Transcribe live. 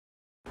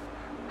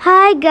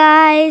Hi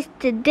guys,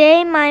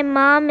 today my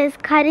mom is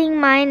cutting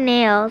my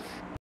nails.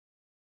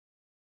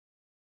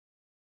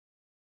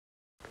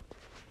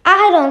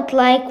 I don't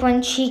like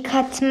when she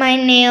cuts my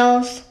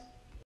nails.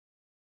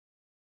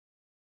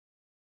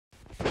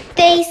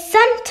 They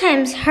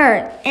sometimes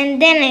hurt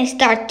and then I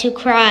start to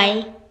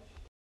cry.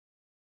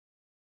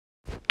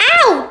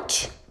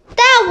 Ouch!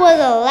 That was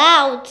a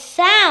loud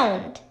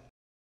sound.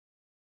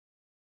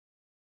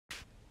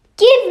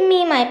 Give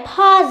me my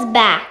paws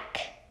back.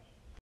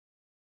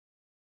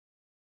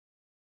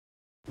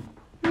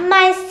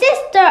 My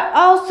sister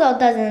also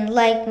doesn't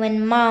like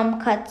when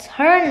Mom cuts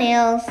her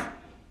nails.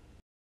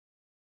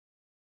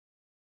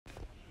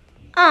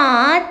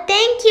 Aw,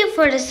 thank you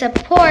for the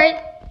support.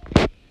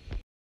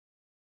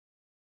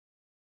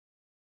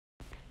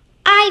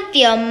 I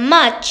feel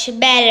much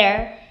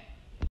better.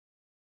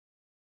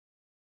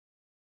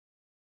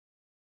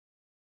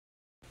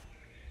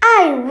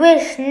 I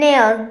wish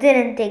nails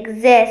didn't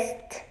exist.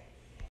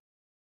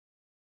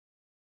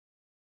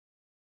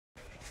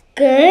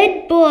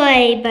 Good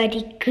boy,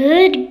 buddy,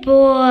 good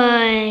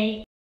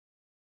boy.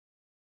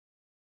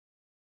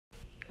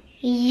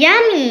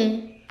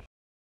 Yummy.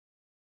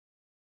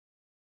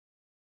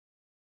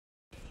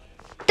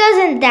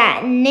 Doesn't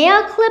that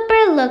nail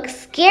clipper look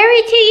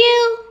scary to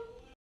you?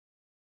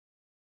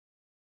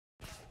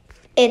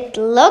 It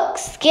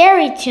looks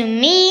scary to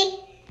me.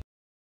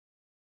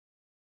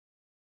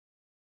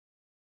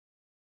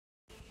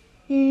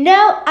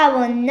 No, I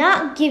will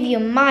not give you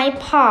my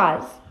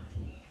paws.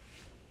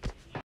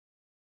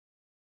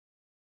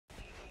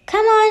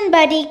 Come on,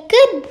 buddy.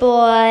 Good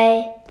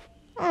boy.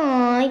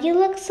 Aw, you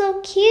look so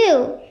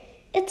cute.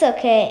 It's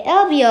okay.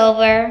 It'll be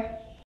over.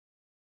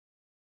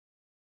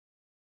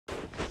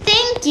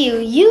 Thank you.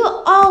 You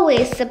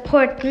always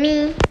support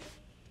me.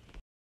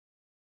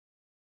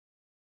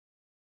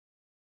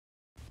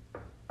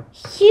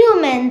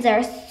 Humans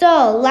are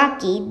so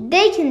lucky.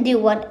 They can do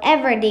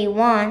whatever they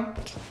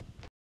want.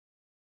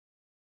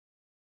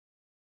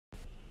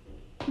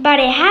 But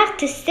I have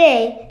to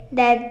say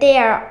that they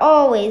are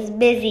always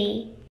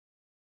busy.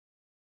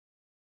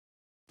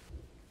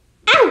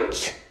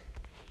 Ouch!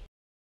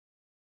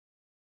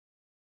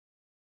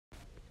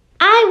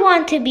 I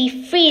want to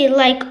be free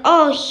like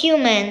all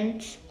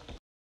humans.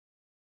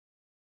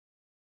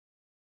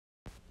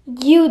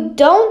 You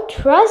don't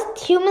trust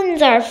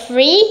humans are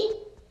free?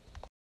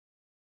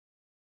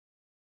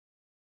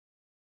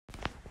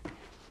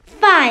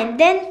 Fine,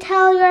 then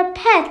tell your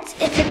pets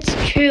if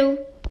it's true.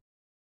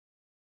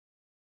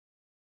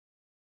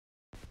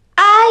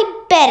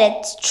 I bet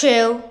it's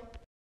true.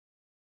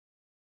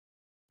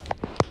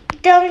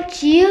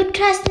 Don't you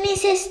trust me,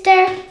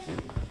 sister?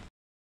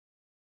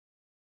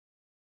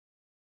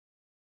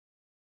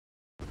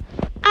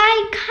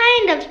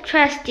 I kind of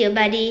trust you,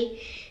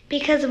 buddy,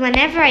 because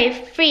whenever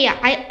I'm free,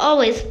 I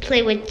always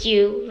play with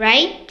you,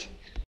 right?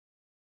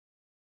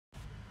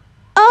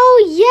 Oh,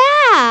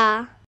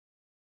 yeah!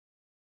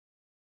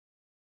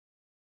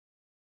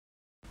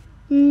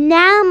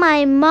 Now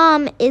my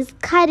mom is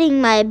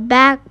cutting my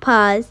back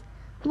paws.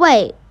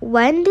 Wait,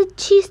 when did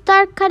she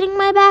start cutting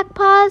my back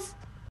paws?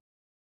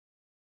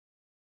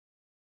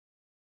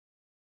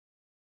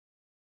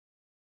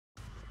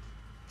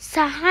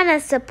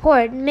 Sahana's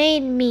support made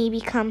me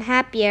become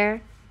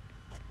happier.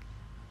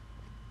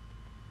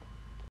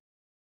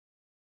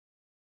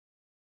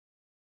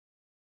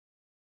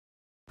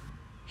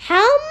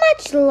 How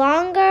much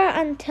longer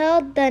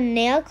until the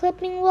nail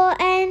clipping will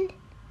end?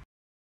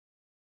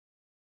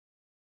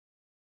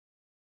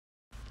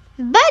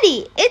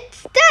 Buddy,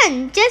 it's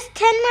done. Just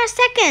 10 more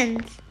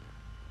seconds.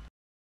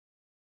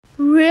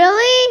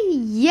 Really?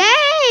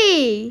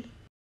 Yay!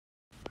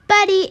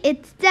 Buddy,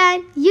 it's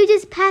done. You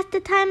just passed the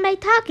time by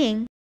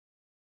talking.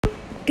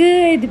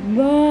 Good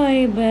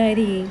boy,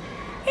 buddy.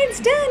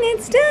 It's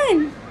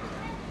done.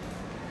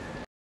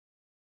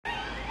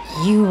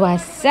 You are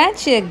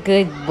such a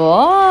good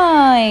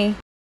boy.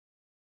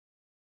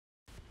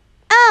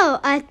 Oh,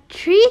 a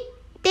treat?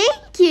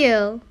 Thank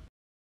you.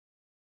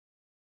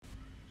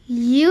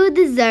 You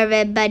deserve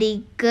it,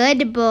 buddy.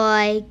 Good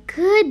boy.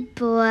 Good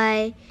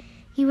boy.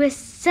 You were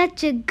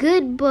such a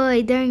good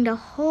boy during the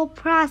whole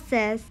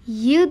process.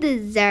 You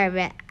deserve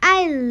it.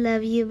 I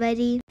love you,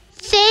 buddy.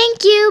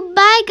 Thank you.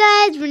 Bye,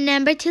 guys.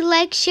 Remember to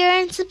like,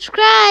 share, and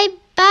subscribe.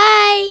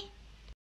 Bye.